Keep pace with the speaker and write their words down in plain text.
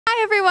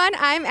Hi everyone,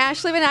 I'm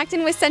Ashley Van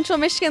Acton with Central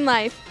Michigan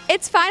Life.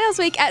 It's finals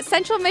week at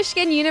Central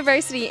Michigan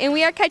University and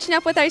we are catching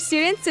up with our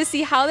students to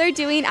see how they're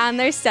doing on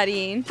their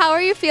studying. How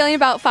are you feeling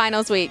about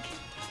finals week?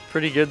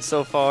 Pretty good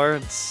so far.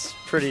 It's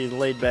pretty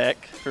laid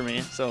back for me,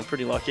 so I'm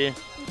pretty lucky.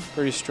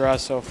 Pretty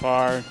stressed so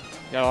far.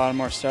 Got a lot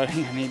more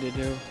studying I need to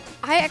do.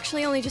 I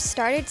actually only just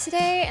started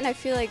today and I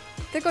feel like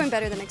they're going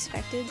better than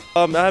expected.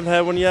 I haven't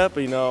had one yet,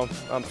 but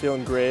I'm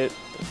feeling great,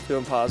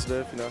 feeling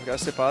positive, gotta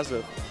stay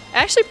positive.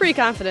 Actually pretty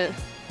confident.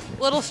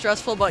 A little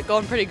stressful, but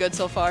going pretty good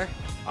so far.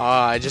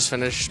 I just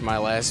finished my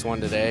last one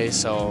today,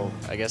 so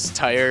I guess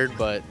tired,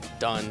 but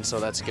done,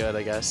 so that's good,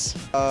 I guess.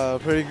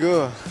 Pretty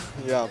good.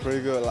 Yeah,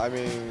 pretty good. I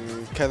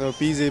mean, kind of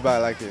busy, but I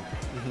like it.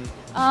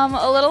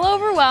 A little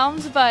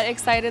overwhelmed, but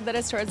excited that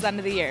it's towards the end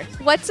of the year.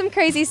 What's some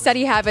crazy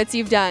study habits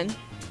you've done?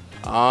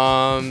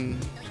 I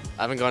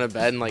haven't gone to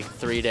bed in like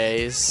 3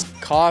 days.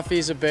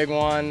 Coffee's a big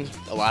one,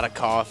 a lot of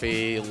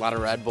coffee, a lot of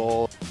Red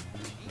Bull.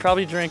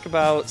 Probably drink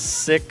about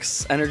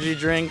 6 energy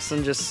drinks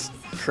and just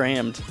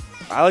crammed.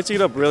 I like to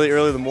get up really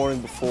early the morning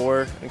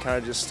before and kind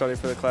of just study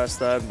for the class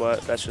then, but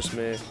that's just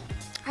me.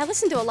 I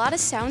listen to a lot of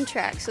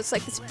soundtracks, so it's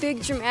like this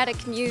big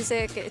dramatic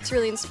music. It's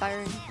really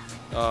inspiring.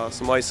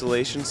 Some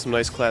isolation, some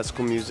nice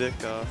classical music,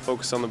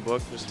 focus on the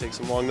book, just take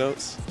some long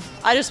notes.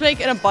 I just make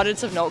an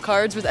abundance of note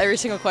cards with every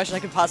single question I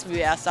could possibly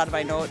be asked out of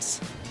my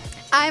notes.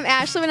 I'm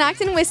Ashley Van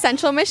Acton with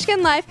Central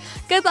Michigan Life.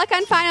 Good luck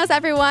on finals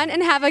everyone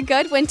and have a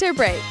good winter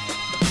break.